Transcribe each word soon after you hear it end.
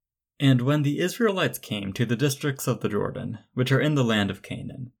And when the Israelites came to the districts of the Jordan, which are in the land of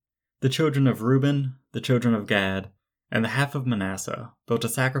Canaan, the children of Reuben, the children of Gad, and the half of Manasseh built a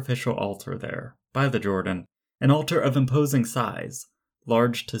sacrificial altar there, by the Jordan, an altar of imposing size,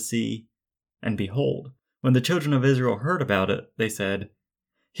 large to see. And behold, when the children of Israel heard about it, they said,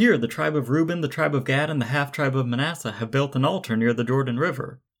 "Here the tribe of Reuben, the tribe of Gad, and the half-tribe of Manasseh have built an altar near the Jordan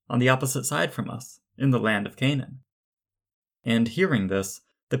River, on the opposite side from us, in the land of Canaan." And hearing this,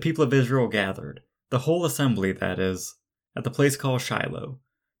 the people of Israel gathered, the whole assembly that is, at the place called Shiloh,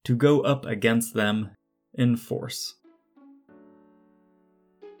 to go up against them in force.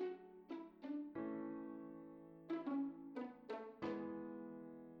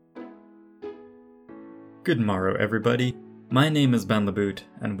 Good morrow, everybody. My name is Ben LeBoot,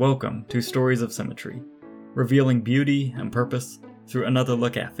 and welcome to Stories of Symmetry, revealing beauty and purpose through another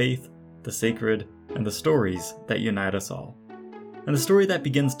look at faith, the sacred, and the stories that unite us all. And the story that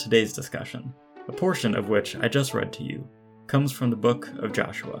begins today's discussion, a portion of which I just read to you, comes from the book of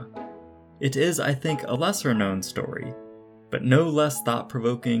Joshua. It is, I think, a lesser-known story, but no less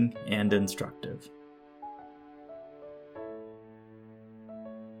thought-provoking and instructive.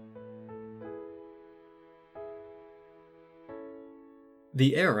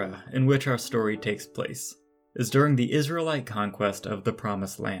 The era in which our story takes place is during the Israelite conquest of the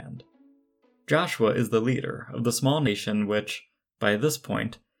Promised Land. Joshua is the leader of the small nation which, by this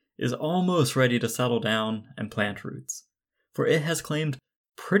point, is almost ready to settle down and plant roots, for it has claimed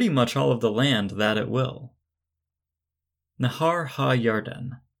pretty much all of the land that it will. Nahar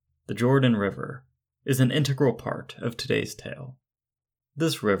ha-Yarden, the Jordan River, is an integral part of today's tale.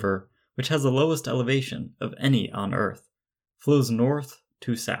 This river, which has the lowest elevation of any on earth, flows north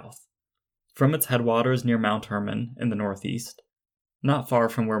to south, from its headwaters near Mount Hermon in the northeast, not far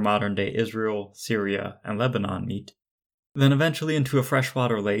from where modern-day Israel, Syria, and Lebanon meet, then eventually into a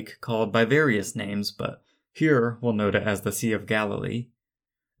freshwater lake called by various names, but here we'll note it as the Sea of Galilee.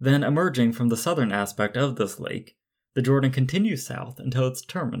 Then emerging from the southern aspect of this lake, the Jordan continues south until its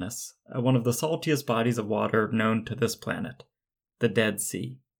terminus at one of the saltiest bodies of water known to this planet, the Dead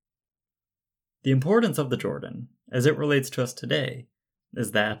Sea. The importance of the Jordan, as it relates to us today,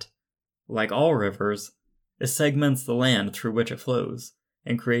 is that, like all rivers, it segments the land through which it flows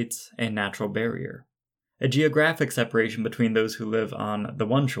and creates a natural barrier, a geographic separation between those who live on the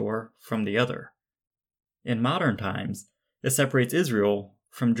one shore from the other. In modern times, it separates Israel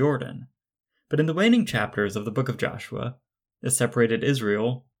from Jordan, but in the waning chapters of the book of Joshua, it separated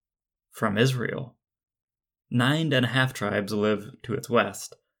Israel from Israel. 9.5 tribes live to its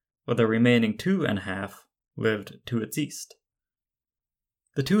west, while the remaining 2.5 lived to its east.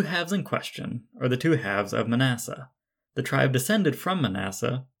 The two halves in question are the two halves of Manasseh, the tribe descended from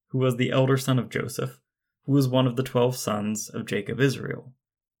Manasseh, who was the elder son of Joseph, who was one of the 12 sons of Jacob Israel.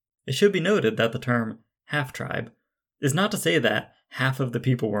 It should be noted that the term half-tribe is not to say that half of the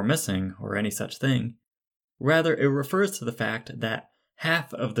people were missing or any such thing. Rather, it refers to the fact that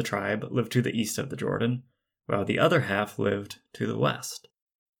half of the tribe lived to the east of the Jordan, while the other half lived to the west.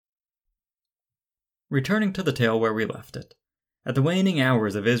 Returning to the tale where we left it, at the waning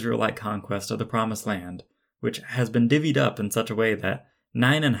hours of Israelite conquest of the Promised Land, which has been divvied up in such a way that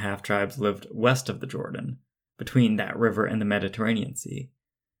 9.5 tribes lived west of the Jordan, between that river and the Mediterranean Sea,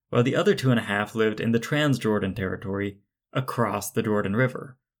 while the other 2.5 lived in the Transjordan territory across the Jordan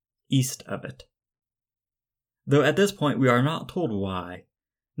River, east of it. Though at this point we are not told why,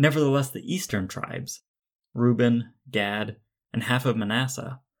 nevertheless the eastern tribes, Reuben, Gad, and half of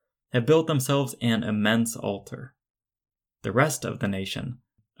Manasseh, have built themselves an immense altar. The rest of the nation,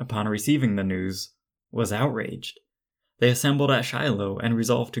 upon receiving the news, was outraged. They assembled at Shiloh and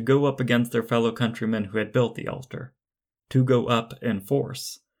resolved to go up against their fellow countrymen who had built the altar, to go up in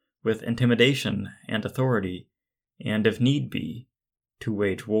force, with intimidation and authority, and if need be, to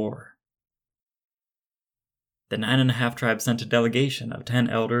wage war. The 9.5 tribes sent a delegation of 10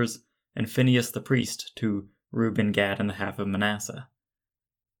 elders and Phinehas the priest to Reuben, Gad, and the half of Manasseh.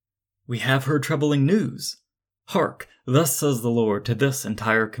 "We have heard troubling news. Hark, thus says the Lord to this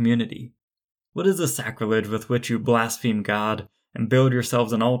entire community. What is the sacrilege with which you blaspheme God and build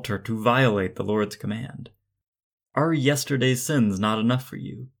yourselves an altar to violate the Lord's command? Are yesterday's sins not enough for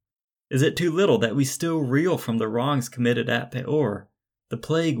you? Is it too little that we still reel from the wrongs committed at Peor, the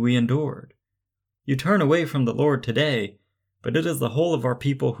plague we endured? You turn away from the Lord today, but it is the whole of our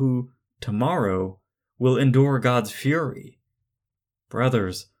people who, tomorrow, will endure God's fury.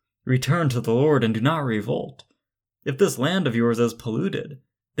 Brothers, return to the Lord and do not revolt. If this land of yours is polluted,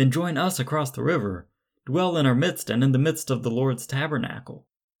 then join us across the river, dwell in our midst and in the midst of the Lord's tabernacle.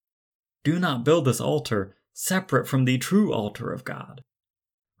 Do not build this altar separate from the true altar of God.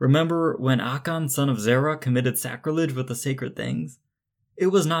 Remember when Achan, son of Zerah, committed sacrilege with the sacred things? It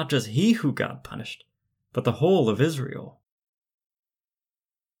was not just he who got punished, but the whole of Israel.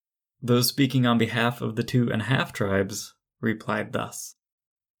 Those speaking on behalf of the 2½ tribes replied thus: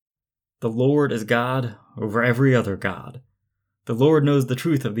 "The Lord is God over every other god. The Lord knows the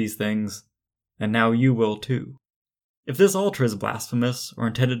truth of these things, and now you will too. If this altar is blasphemous or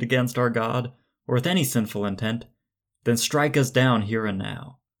intended against our God, or with any sinful intent, then strike us down here and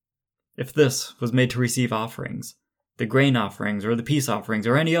now. If this was made to receive offerings, the grain offerings or the peace offerings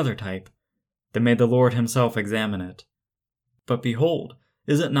or any other type, then may the Lord himself examine it. But behold,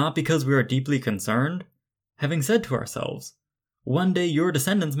 is it not because we are deeply concerned? Having said to ourselves, one day your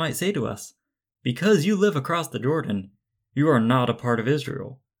descendants might say to us, because you live across the Jordan, you are not a part of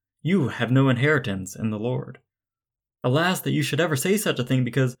Israel. You have no inheritance in the Lord. Alas, that you should ever say such a thing,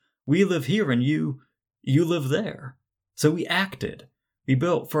 because we live here and you live there. So we acted. We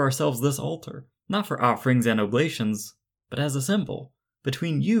built for ourselves this altar, not for offerings and oblations, but as a symbol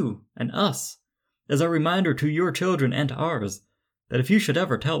between you and us, as a reminder to your children and to ours, that if you should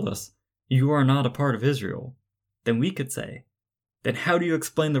ever tell us you are not a part of Israel, then we could say, then how do you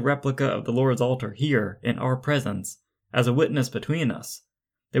explain the replica of the Lord's altar here in our presence as a witness between us,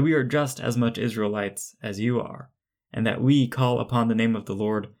 that we are just as much Israelites as you are, and that we call upon the name of the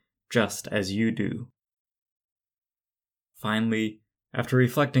Lord just as you do?" Finally, after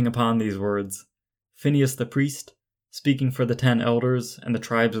reflecting upon these words, Phinehas the priest, speaking for the 10 elders and the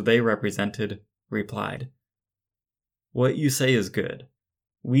tribes they represented, replied, "What you say is good.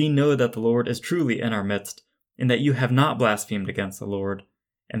 We know that the Lord is truly in our midst, and that you have not blasphemed against the Lord,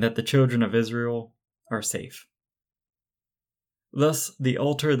 and that the children of Israel are safe." Thus the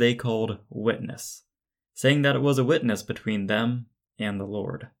altar they called Witness, saying that it was a witness between them and the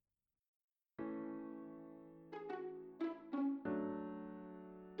Lord.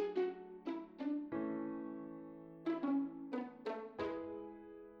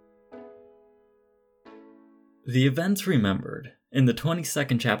 The events remembered in the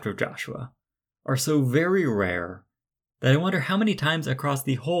 22nd chapter of Joshua are so very rare that I wonder how many times across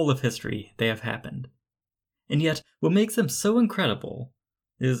the whole of history they have happened. And yet, what makes them so incredible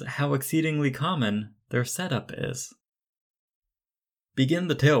is how exceedingly common their setup is. Begin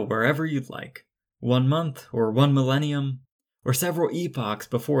the tale wherever you'd like, 1 month or 1 millennium, or several epochs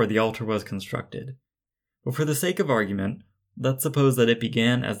before the altar was constructed. But for the sake of argument, let's suppose that it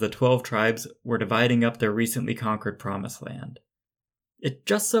began as the 12 tribes were dividing up their recently conquered promised land. It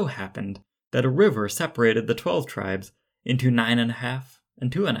just so happened that a river separated the 12 tribes into 9½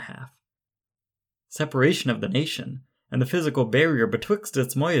 and 2½. Separation of the nation and the physical barrier betwixt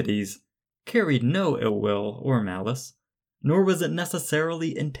its moieties carried no ill will or malice, nor was it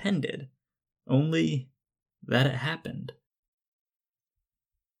necessarily intended, only that it happened.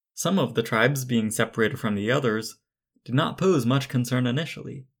 Some of the tribes being separated from the others did not pose much concern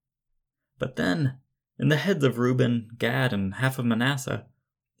initially. But then, in the heads of Reuben, Gad, and half of Manasseh,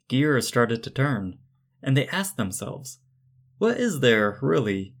 gears started to turn, and they asked themselves, what is there,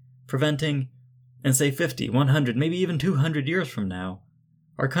 really, preventing, in say 50, 100, maybe even 200 years from now,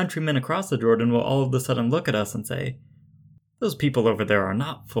 our countrymen across the Jordan will all of a sudden look at us and say, those people over there are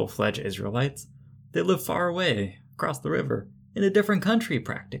not full-fledged Israelites. They live far away, across the river, in a different country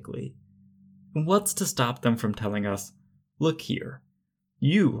practically. And what's to stop them from telling us, look here,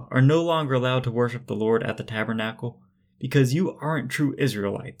 you are no longer allowed to worship the Lord at the tabernacle because you aren't true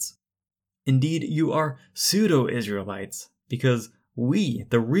Israelites. Indeed, you are pseudo-Israelites because we,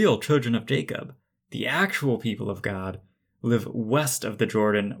 the real children of Jacob, the actual people of God, live west of the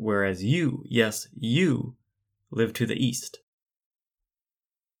Jordan, whereas you, yes, you, live to the east.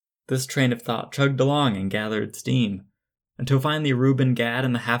 This train of thought chugged along and gathered steam, until finally Reuben, Gad,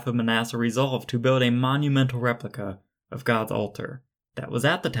 and the half of Manasseh resolved to build a monumental replica of God's altar that was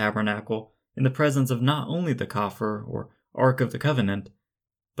at the tabernacle in the presence of not only the coffer or Ark of the Covenant,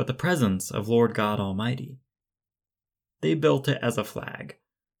 but the presence of Lord God Almighty. They built it as a flag,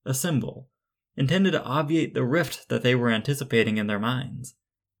 a symbol, intended to obviate the rift that they were anticipating in their minds.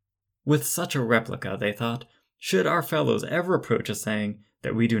 With such a replica, they thought, should our fellows ever approach us saying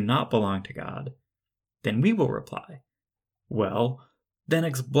that we do not belong to God, then we will reply, well, then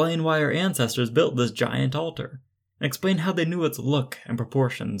explain why our ancestors built this giant altar, and explain how they knew its look and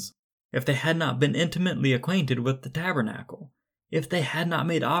proportions, if they had not been intimately acquainted with the tabernacle, if they had not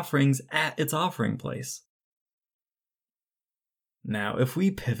made offerings at its offering place. Now, if we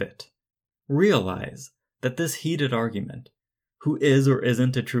pivot, realize that this heated argument, who is or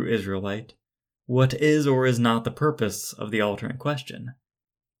isn't a true Israelite, what is or is not the purpose of the altar in question,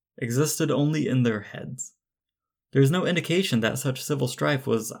 existed only in their heads. There is no indication that such civil strife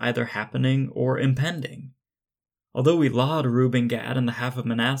was either happening or impending. Although we laud Reuben, Gad, and the half of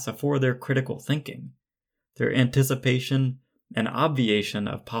Manasseh for their critical thinking, their anticipation and obviation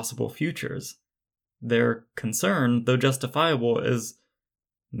of possible futures, their concern, though justifiable, is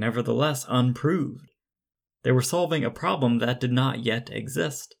nevertheless unproved. They were solving a problem that did not yet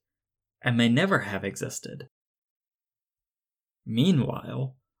exist, and may never have existed.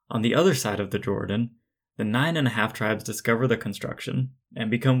 Meanwhile, on the other side of the Jordan, the 9½ tribes discover the construction and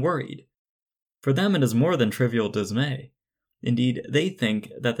become worried. For them it is more than trivial dismay. Indeed, they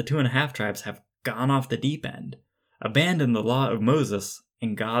think that the 2½ tribes have gone off the deep end, abandoned the law of Moses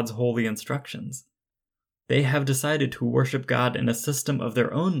and God's holy instructions. They have decided to worship God in a system of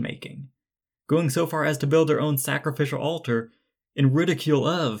their own making, going so far as to build their own sacrificial altar in ridicule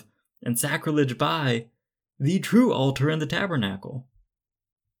of and sacrilege by the true altar in the tabernacle.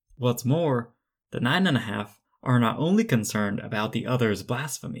 What's more, the 9½ are not only concerned about the other's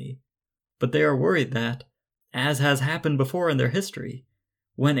blasphemy, but they are worried that, as has happened before in their history,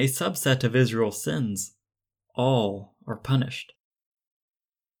 when a subset of Israel sins, all are punished.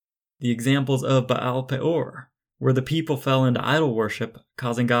 The examples of Baal Peor, where the people fell into idol worship,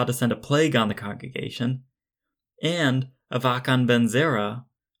 causing God to send a plague on the congregation, and of Achan ben Zerah,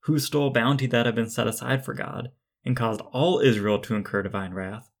 who stole bounty that had been set aside for God, and caused all Israel to incur divine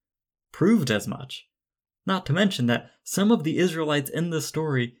wrath, proved as much. Not to mention that some of the Israelites in this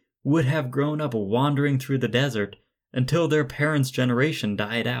story would have grown up wandering through the desert until their parents' generation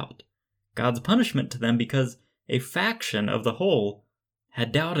died out, God's punishment to them because a faction of the whole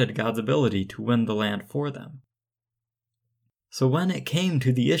had doubted God's ability to win the land for them. So when it came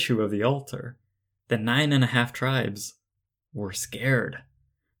to the issue of the altar, the 9½ tribes were scared.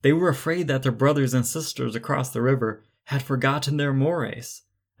 They were afraid that their brothers and sisters across the river had forgotten their mores,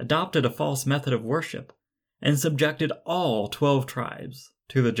 adopted a false method of worship, and subjected all 12 tribes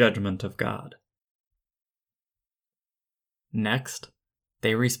to the judgment of God. Next,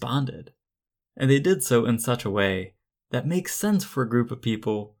 they responded, and they did so in such a way that makes sense for a group of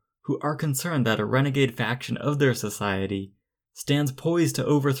people who are concerned that a renegade faction of their society stands poised to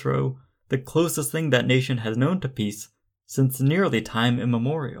overthrow the closest thing that nation has known to peace since nearly time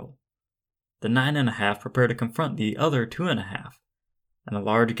immemorial. The 9½ prepared to confront the other 2½, and a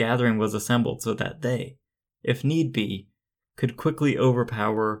large gathering was assembled so that they, if need be, could quickly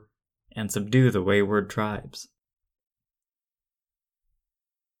overpower and subdue the wayward tribes.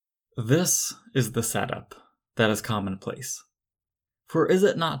 This is the setup that is commonplace. For is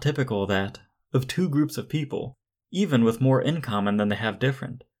it not typical that, of two groups of people, even with more in common than they have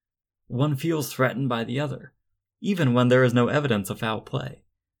different, one feels threatened by the other, even when there is no evidence of foul play?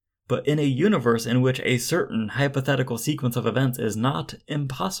 But in a universe in which a certain hypothetical sequence of events is not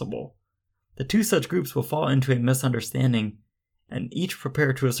impossible, the two such groups will fall into a misunderstanding and each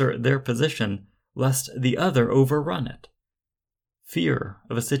prepare to assert their position lest the other overrun it. Fear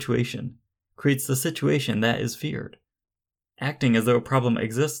of a situation creates the situation that is feared. Acting as though a problem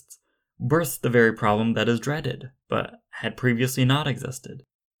exists births the very problem that is dreaded, but had previously not existed.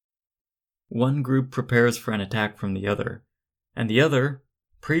 One group prepares for an attack from the other, and the other,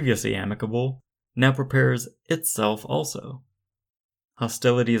 previously amicable, now prepares itself also.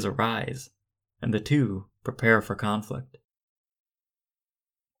 Hostilities arise, and the two prepare for conflict.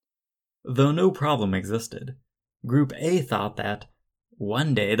 Though no problem existed, Group A thought that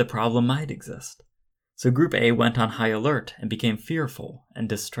one day the problem might exist. So Group A went on high alert and became fearful and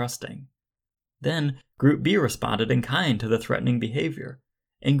distrusting. Then Group B responded in kind to the threatening behavior,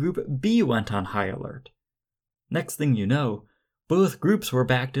 and Group B went on high alert. Next thing you know, both groups were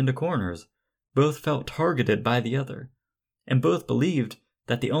backed into corners, both felt targeted by the other, and both believed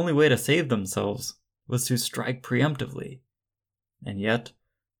that the only way to save themselves was to strike preemptively. And yet,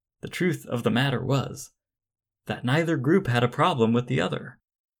 the truth of the matter was that neither group had a problem with the other.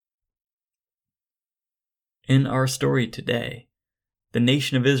 In our story today, the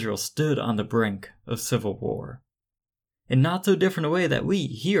nation of Israel stood on the brink of civil war. In not so different a way that we,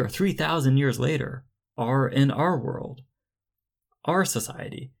 here 3,000 years later, are in our world. Our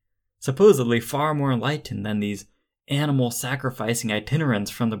society, supposedly far more enlightened than these animal-sacrificing itinerants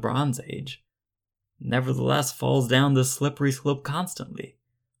from the Bronze Age, nevertheless falls down this slippery slope constantly.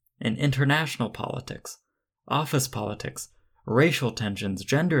 In international politics, office politics, racial tensions,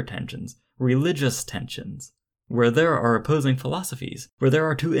 gender tensions, religious tensions, where there are opposing philosophies, where there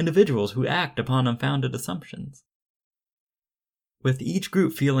are two individuals who act upon unfounded assumptions. With each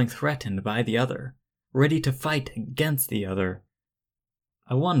group feeling threatened by the other, ready to fight against the other,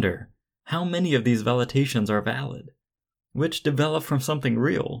 I wonder how many of these velations are valid, which develop from something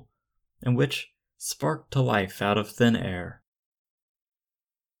real, and which sparked to life out of thin air.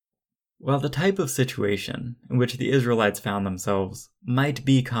 While the type of situation in which the Israelites found themselves might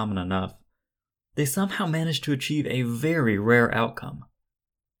be common enough, they somehow managed to achieve a very rare outcome.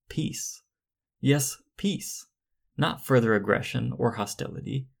 Peace. Yes, peace. Not further aggression or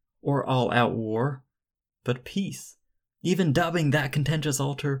hostility, or all-out war, but peace, even dubbing that contentious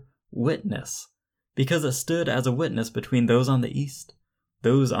altar Witness, because it stood as a witness between those on the east,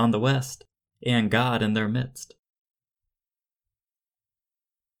 those on the west, and God in their midst.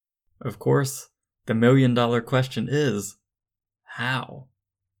 Of course, the million-dollar question is, how?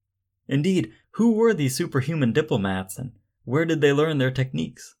 Indeed, who were these superhuman diplomats, and where did they learn their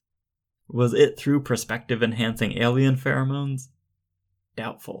techniques? Was it through perspective-enhancing alien pheromones?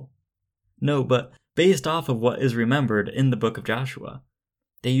 Doubtful. No, but based off of what is remembered in the book of Joshua,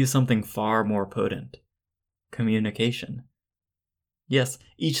 they use something far more potent. Communication. Yes,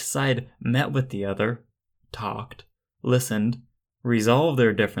 each side met with the other, talked, listened, resolved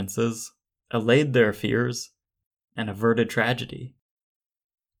their differences, allayed their fears, and averted tragedy.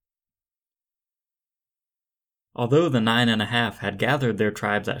 Although the 9.5 had gathered their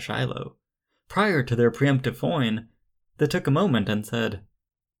tribes at Shiloh, prior to their preemptive foin, they took a moment and said,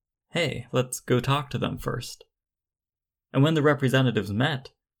 "Hey, let's go talk to them first." And when the representatives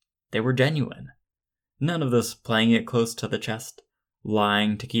met, they were genuine. None of this playing it close to the chest,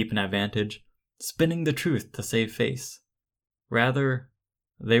 lying to keep an advantage, spinning the truth to save face. Rather,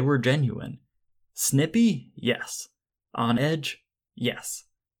 they were genuine. Snippy? Yes. On edge? Yes.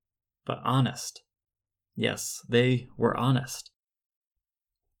 But honest. Yes, they were honest.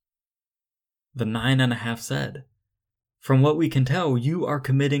 The 9.5 said, "From what we can tell, you are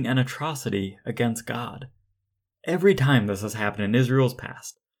committing an atrocity against God. Every time this has happened in Israel's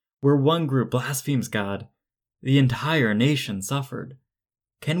past, where one group blasphemes God, the entire nation suffered.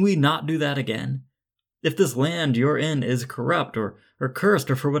 Can we not do that again? If this land you're in is corrupt or cursed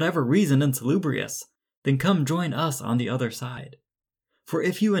or for whatever reason insalubrious, then come join us on the other side. For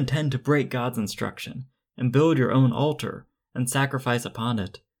if you intend to break God's instruction and build your own altar and sacrifice upon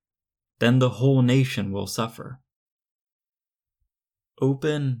it, then the whole nation will suffer."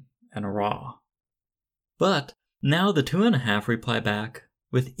 Open and raw. But now the 2.5 reply back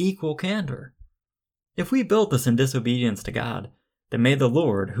with equal candor. If we built this in disobedience to God, then may the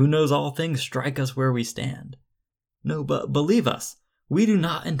Lord, who knows all things, strike us where we stand. No, but believe us, we do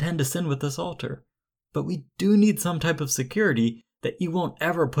not intend to sin with this altar, but we do need some type of security that you won't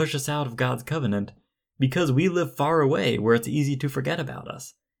ever push us out of God's covenant, because we live far away where it's easy to forget about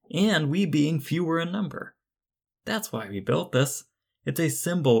us, and we being fewer in number. That's why we built this. It's a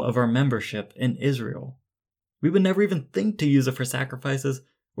symbol of our membership in Israel. We would never even think to use it for sacrifices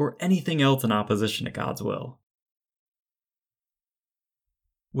or anything else in opposition to God's will.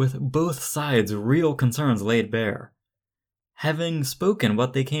 With both sides' real concerns laid bare, having spoken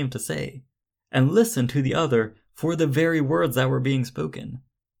what they came to say, and listened to the other for the very words that were being spoken,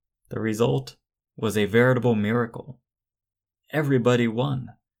 the result was a veritable miracle. Everybody won.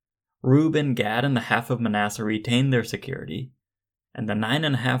 Reuben, Gad, and the half of Manasseh retained their security, and the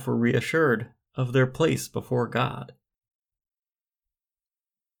 9.5 were reassured of their place before God.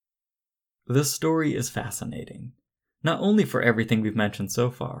 This story is fascinating, not only for everything we've mentioned so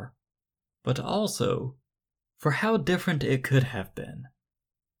far, but also for how different it could have been.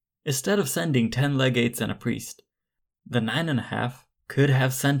 Instead of sending 10 legates and a priest, the 9.5 could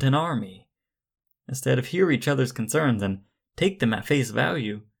have sent an army. Instead of hear each other's concerns and take them at face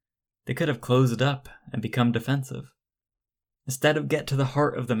value, they could have closed up and become defensive. Instead of get to the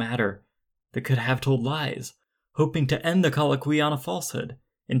heart of the matter, they could have told lies, hoping to end the colloquy on a falsehood,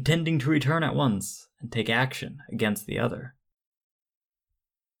 intending to return at once and take action against the other.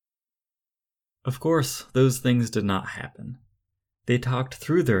 Of course, those things did not happen. They talked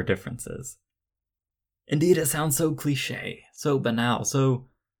through their differences. Indeed, it sounds so cliché, so banal, so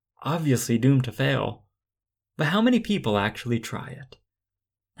obviously doomed to fail. But how many people actually try it?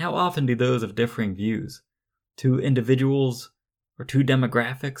 How often do those of differing views, two individuals, or two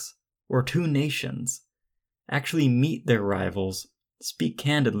demographics, or two nations, actually meet their rivals, speak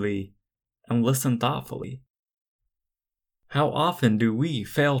candidly, and listen thoughtfully? How often do we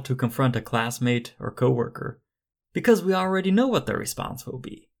fail to confront a classmate or coworker because we already know what their response will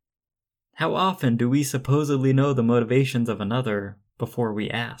be? How often do we supposedly know the motivations of another before we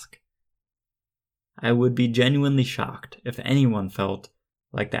ask? I would be genuinely shocked if anyone felt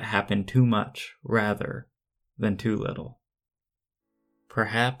like that happened too much rather than too little.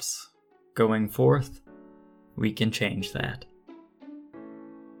 Perhaps, going forth, we can change that.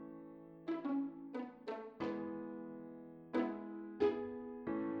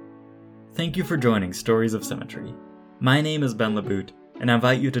 thank you for joining Stories of Symmetry. My name is Ben LeBoot, and I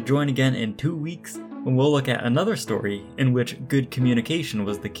invite you to join again in 2 weeks when we'll look at another story in which good communication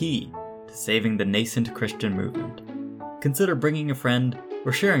was the key to saving the nascent Christian movement. Consider bringing a friend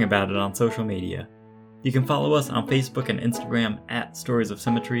or sharing about it on social media. You can follow us on Facebook and Instagram at Stories of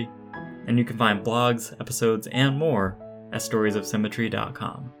Symmetry, and you can find blogs, episodes, and more at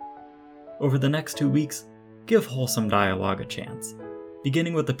storiesofsymmetry.com. Over the next 2 weeks, give wholesome dialogue a chance,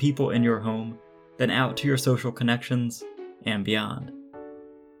 beginning with the people in your home, then out to your social connections, and beyond.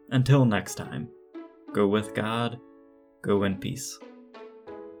 Until next time, go with God, go in peace.